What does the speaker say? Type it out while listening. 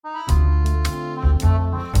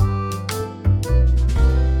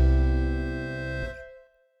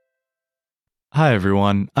Hi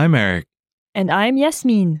everyone, I'm Eric, And I'm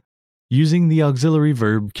Yasmin. using the auxiliary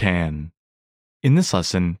verb can. In this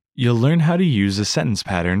lesson, you'll learn how to use a sentence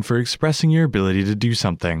pattern for expressing your ability to do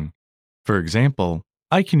something. For example,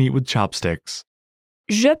 I can eat with chopsticks.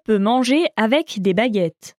 Je peux manger avec des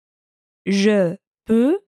baguettes. Je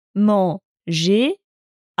peux manger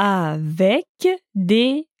avec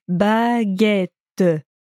des baguettes.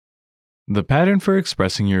 The pattern for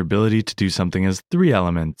expressing your ability to do something has three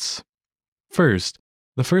elements. First,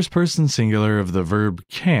 the first person singular of the verb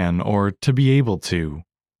can or to be able to.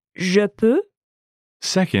 Je peux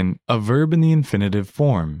Second, a verb in the infinitive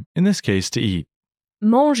form, in this case to eat.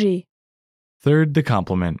 manger Third, the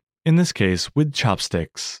complement, in this case with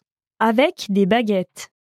chopsticks. avec des baguettes.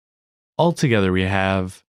 Altogether we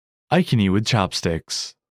have I can eat with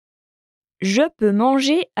chopsticks. Je peux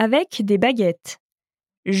manger avec des baguettes.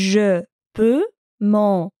 Je peux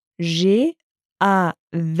manger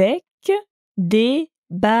avec des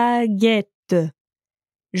baguettes.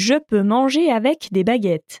 Je peux manger avec des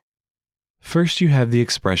baguettes. First you have the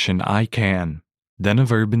expression I can, then a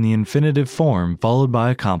verb in the infinitive form followed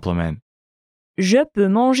by a complement. Je peux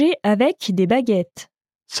manger avec des baguettes.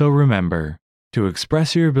 So remember, to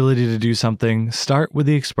express your ability to do something, start with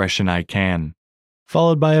the expression I can,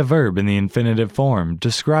 followed by a verb in the infinitive form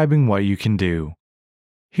describing what you can do.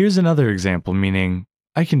 Here's another example meaning,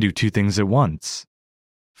 I can do two things at once.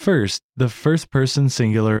 First, the first person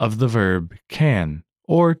singular of the verb can,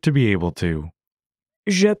 or to be able to.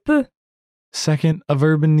 Je peux Second, a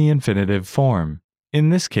verb in the infinitive form, in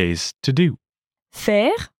this case, to do.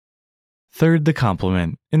 faire Third, the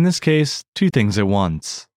complement, in this case, two things at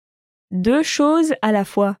once. deux choses à la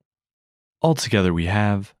fois. Altogether we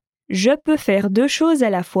have Je peux faire deux choses à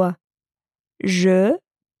la fois. Je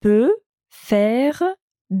peux faire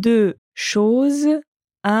deux choses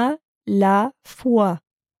à la fois.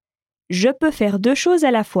 Je peux faire deux choses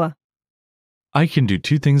à la fois. I can do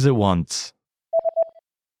two things at once.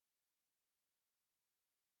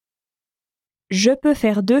 Je peux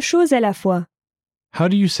faire deux choses à la fois. How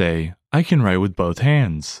do you say, I can write with both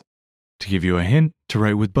hands? To give you a hint, to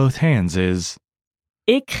write with both hands is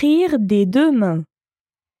Écrire des deux mains.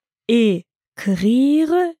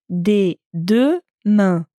 Écrire des deux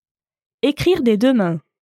mains. Écrire des deux mains.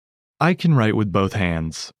 I can write with both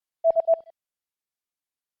hands.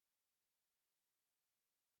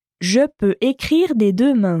 Je peux écrire des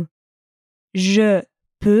deux mains. Je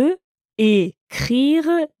peux écrire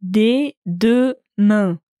des deux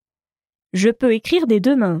mains. Je peux écrire des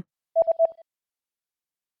deux mains.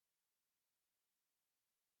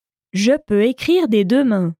 Je peux écrire des deux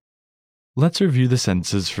mains. Let's review the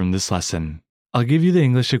sentences from this lesson. I'll give you the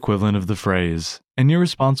English equivalent of the phrase, and you're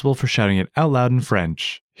responsible for shouting it out loud in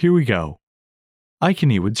French. Here we go. I can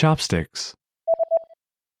eat with chopsticks.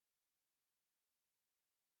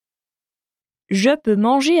 Je peux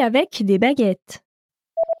manger avec des baguettes.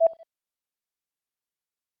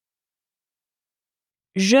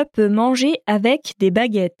 Je peux manger avec des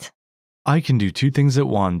baguettes. I can do two things at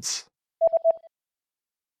once.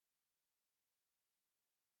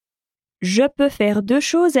 Je peux faire deux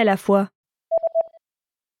choses à la fois.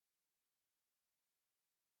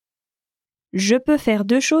 Je peux faire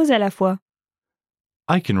deux choses à la fois.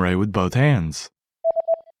 I can write with both hands.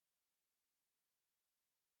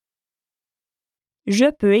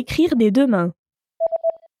 Je peux écrire des deux mains.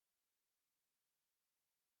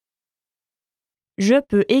 Je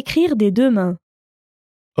peux écrire des deux mains.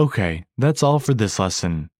 Okay, that's all for this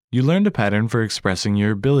lesson. You learned a pattern for expressing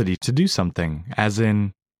your ability to do something, as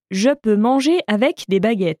in, Je peux manger avec des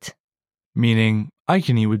baguettes. meaning, I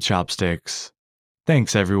can eat with chopsticks.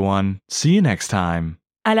 Thanks everyone. See you next time.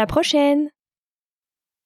 À la prochaine!